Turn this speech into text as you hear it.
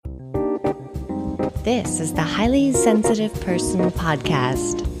This is the Highly Sensitive Person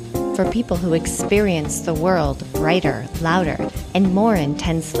podcast for people who experience the world brighter, louder, and more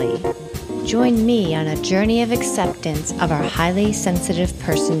intensely. Join me on a journey of acceptance of our highly sensitive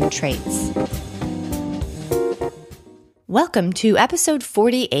person traits. Welcome to episode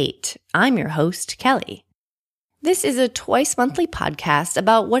 48. I'm your host, Kelly. This is a twice-monthly podcast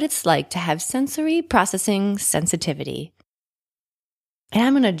about what it's like to have sensory processing sensitivity. And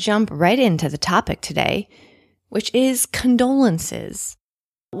I'm going to jump right into the topic today, which is condolences.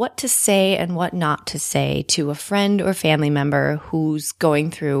 What to say and what not to say to a friend or family member who's going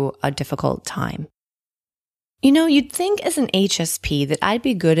through a difficult time. You know, you'd think as an HSP that I'd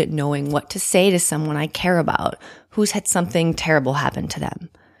be good at knowing what to say to someone I care about who's had something terrible happen to them.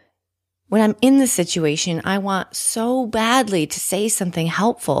 When I'm in this situation, I want so badly to say something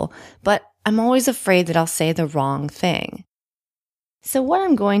helpful, but I'm always afraid that I'll say the wrong thing. So what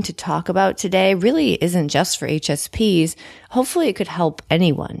I'm going to talk about today really isn't just for HSPs. Hopefully it could help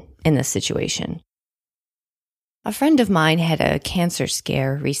anyone in this situation. A friend of mine had a cancer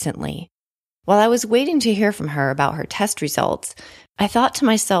scare recently. While I was waiting to hear from her about her test results, I thought to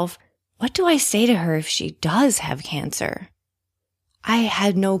myself, what do I say to her if she does have cancer? I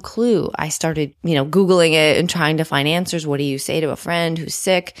had no clue. I started, Googling it and trying to find answers. What do you say to a friend who's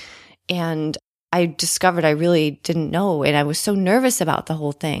sick? And I discovered I really didn't know, and I was so nervous about the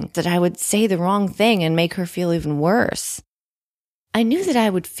whole thing that I would say the wrong thing and make her feel even worse. I knew that I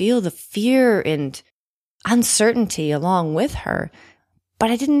would feel the fear and uncertainty along with her,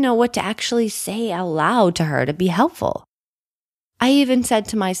 but I didn't know what to actually say out loud to her to be helpful. I even said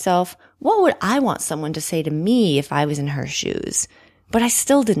to myself, what would I want someone to say to me if I was in her shoes? But I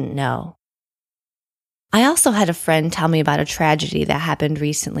still didn't know. I also had a friend tell me about a tragedy that happened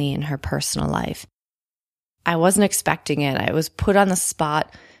recently in her personal life. I wasn't expecting it. I was put on the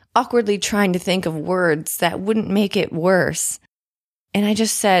spot, awkwardly trying to think of words that wouldn't make it worse. And I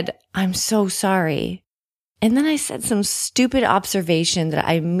just said, I'm so sorry. And then I said some stupid observation that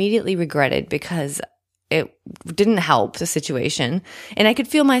I immediately regretted because it didn't help the situation. And I could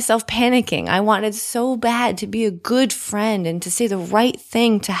feel myself panicking. I wanted so bad to be a good friend and to say the right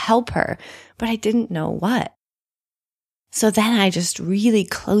thing to help her, but I didn't know what. So then I just really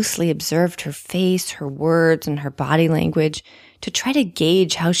closely observed her face, her words, and her body language to try to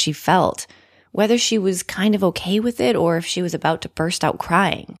gauge how she felt, whether she was kind of okay with it or if she was about to burst out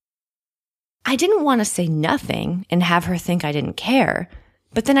crying. I didn't want to say nothing and have her think I didn't care,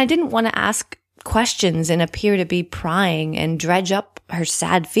 but then I didn't want to ask questions and appear to be prying and dredge up her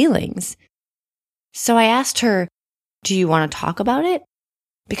sad feelings. So I asked her, do you want to talk about it?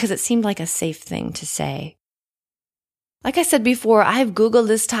 Because it seemed like a safe thing to say. Like I said before, I've Googled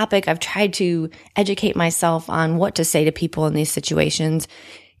this topic. I've tried to educate myself on what to say to people in these situations.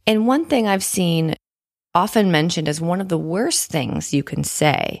 And one thing I've seen often mentioned as one of the worst things you can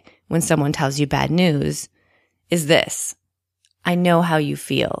say when someone tells you bad news is this: I know how you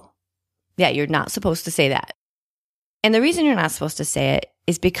feel. Yeah, you're not supposed to say that. And the reason you're not supposed to say it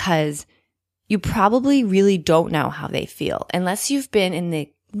is because you probably really don't know how they feel. Unless you've been in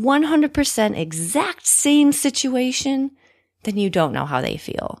the 100% exact same situation, then you don't know how they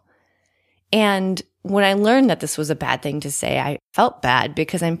feel. And when I learned that this was a bad thing to say, I felt bad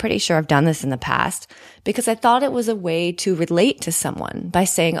because I'm pretty sure I've done this in the past because I thought it was a way to relate to someone by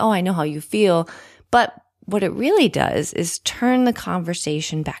saying, oh, I know how you feel. But what it really does is turn the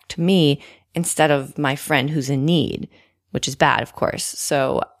conversation back to me instead of my friend who's in need, which is bad, of course.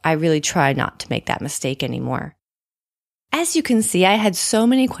 So I really try not to make that mistake anymore. As you can see, I had so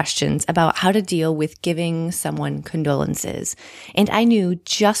many questions about how to deal with giving someone condolences, and I knew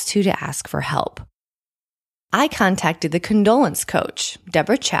just who to ask for help. I contacted the condolence coach,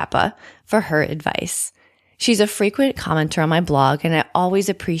 Deborah Chapa, for her advice. She's a frequent commenter on my blog, and I always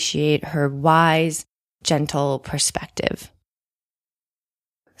appreciate her wise, gentle perspective.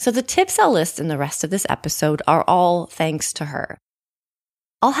 So the tips I'll list in the rest of this episode are all thanks to her.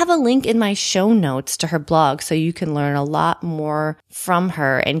 I'll have a link in my show notes to her blog so you can learn a lot more from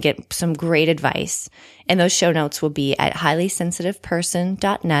her and get some great advice. And those show notes will be at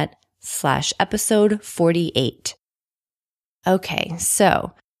highlysensitiveperson.net/episode 48. Okay,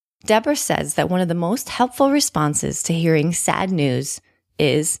 so Deborah says that one of the most helpful responses to hearing sad news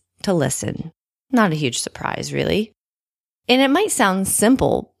is to listen. Not a huge surprise, really. And it might sound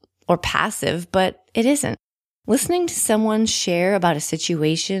simple or passive, but it isn't. Listening to someone share about a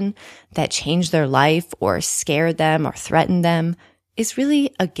situation that changed their life or scared them or threatened them is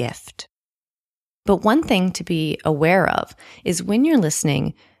really a gift. But one thing to be aware of is when you're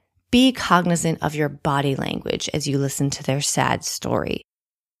listening, be cognizant of your body language as you listen to their sad story.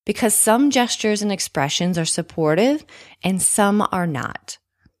 because some gestures and expressions are supportive and some are not.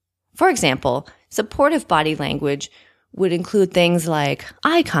 For example, supportive body language would include things like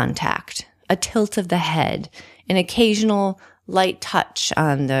eye contact, a tilt of the head, an occasional light touch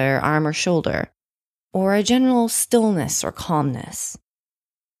on their arm or shoulder, or a general stillness or calmness.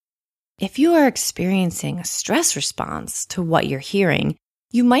 If you are experiencing a stress response to what you're hearing,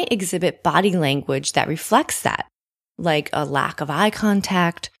 you might exhibit body language that reflects that, like a lack of eye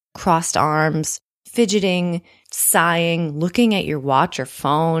contact, crossed arms, fidgeting, sighing, looking at your watch or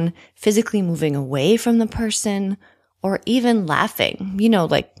phone, physically moving away from the person, or even laughing,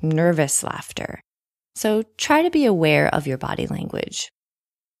 like nervous laughter. So try to be aware of your body language.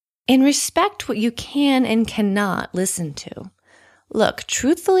 And respect what you can and cannot listen to. Look,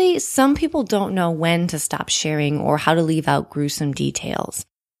 truthfully, some people don't know when to stop sharing or how to leave out gruesome details.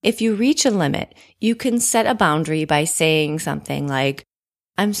 If you reach a limit, you can set a boundary by saying something like,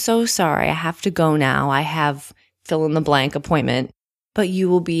 "I'm so sorry, I have to go now. I have fill in the blank appointment, but you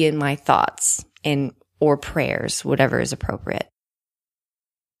will be in my thoughts or prayers, whatever is appropriate."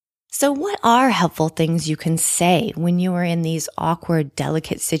 So what are helpful things you can say when you are in these awkward,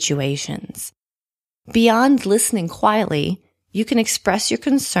 delicate situations? Beyond listening quietly, you can express your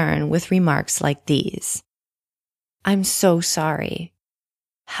concern with remarks like these. "I'm so sorry.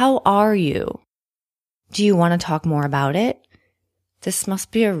 How are you? Do you want to talk more about it? This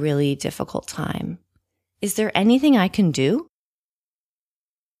must be a really difficult time. Is there anything I can do?"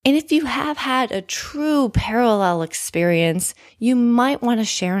 And if you have had a true parallel experience, you might want to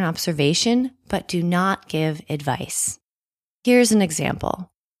share an observation, but do not give advice. Here's an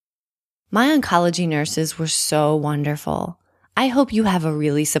example. "My oncology nurses were so wonderful. I hope you have a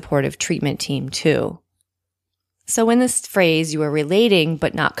really supportive treatment team too." So in this phrase, you are relating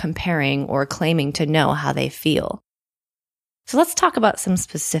but not comparing or claiming to know how they feel. So let's talk about some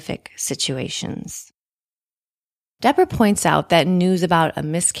specific situations. Deborah points out that news about a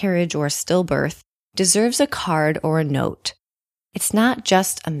miscarriage or a stillbirth deserves a card or a note. It's not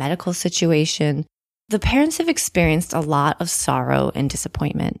just a medical situation. The parents have experienced a lot of sorrow and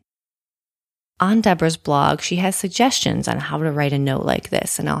disappointment. On Deborah's blog, she has suggestions on how to write a note like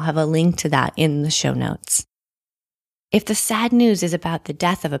this, and I'll have a link to that in the show notes. If the sad news is about the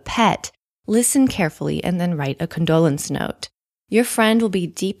death of a pet, listen carefully and then write a condolence note. Your friend will be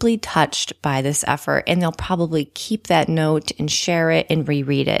deeply touched by this effort, and they'll probably keep that note and share it and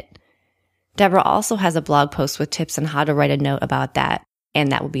reread it. Deborah also has a blog post with tips on how to write a note about that,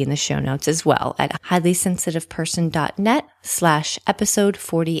 and that will be in the show notes as well at highlysensitiveperson.net/episode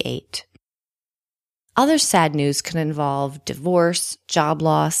 48. Other sad news can involve divorce, job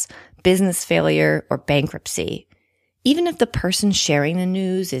loss, business failure, or bankruptcy. Even if the person sharing the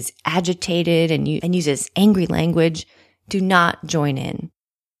news is agitated and uses angry language, do not join in.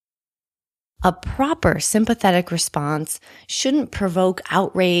 A proper sympathetic response shouldn't provoke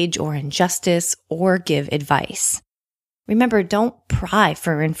outrage or injustice or give advice. Remember, don't pry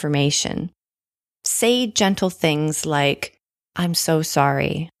for information. Say gentle things like, "I'm so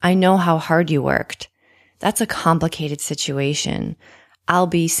sorry. I know how hard you worked. That's a complicated situation. I'll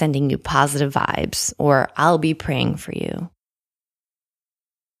be sending you positive vibes," or "I'll be praying for you."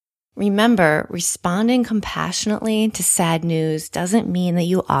 Remember, responding compassionately to sad news doesn't mean that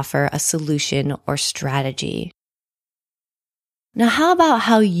you offer a solution or strategy. Now, how about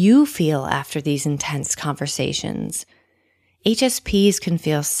how you feel after these intense conversations? HSPs can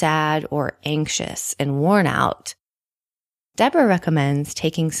feel sad or anxious and worn out. Deborah recommends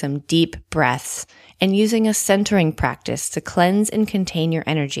taking some deep breaths and using a centering practice to cleanse and contain your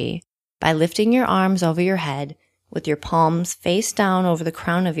energy by lifting your arms over your head with your palms face down over the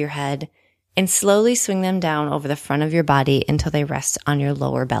crown of your head and slowly swing them down over the front of your body until they rest on your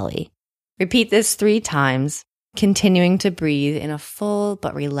lower belly. Repeat this 3 times, continuing to breathe in a full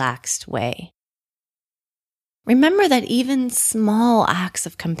but relaxed way. Remember that even small acts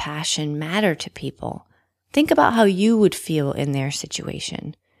of compassion matter to people. Think about how you would feel in their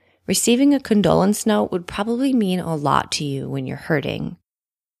situation. Receiving a condolence note would probably mean a lot to you when you're hurting.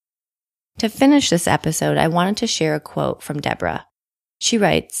 To finish this episode, I wanted to share a quote from Deborah. She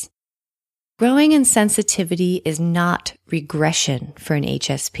writes, "Growing in sensitivity is not regression for an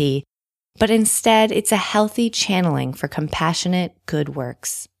HSP, but instead it's a healthy channeling for compassionate good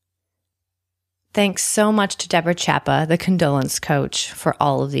works." Thanks so much to Deborah Chapa, the condolence coach, for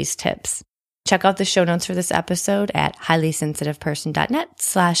all of these tips. Check out the show notes for this episode at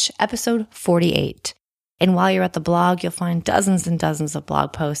highlysensitiveperson.net/episode 48. And while you're at the blog, you'll find dozens and dozens of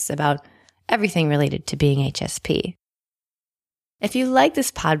blog posts about everything related to being HSP. If you like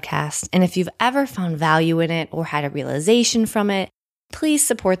this podcast, and if you've ever found value in it or had a realization from it, please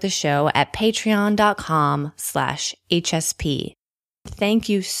support the show at patreon.com/HSP. Thank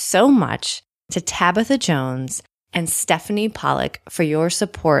you so much to Tabitha Jones and Stephanie Pollock for your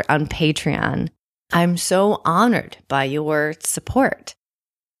support on Patreon. I'm so honored by your support.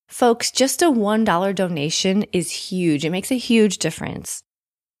 Folks, just a $1 donation is huge. It makes a huge difference.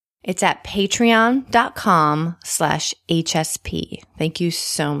 It's at patreon.com/HSP. Thank you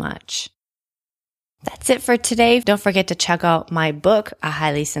so much. That's it for today. Don't forget to check out my book, A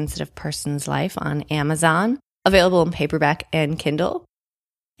Highly Sensitive Person's Life, on Amazon, available in paperback and Kindle.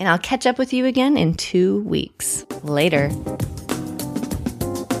 And I'll catch up with you again in 2 weeks. Later.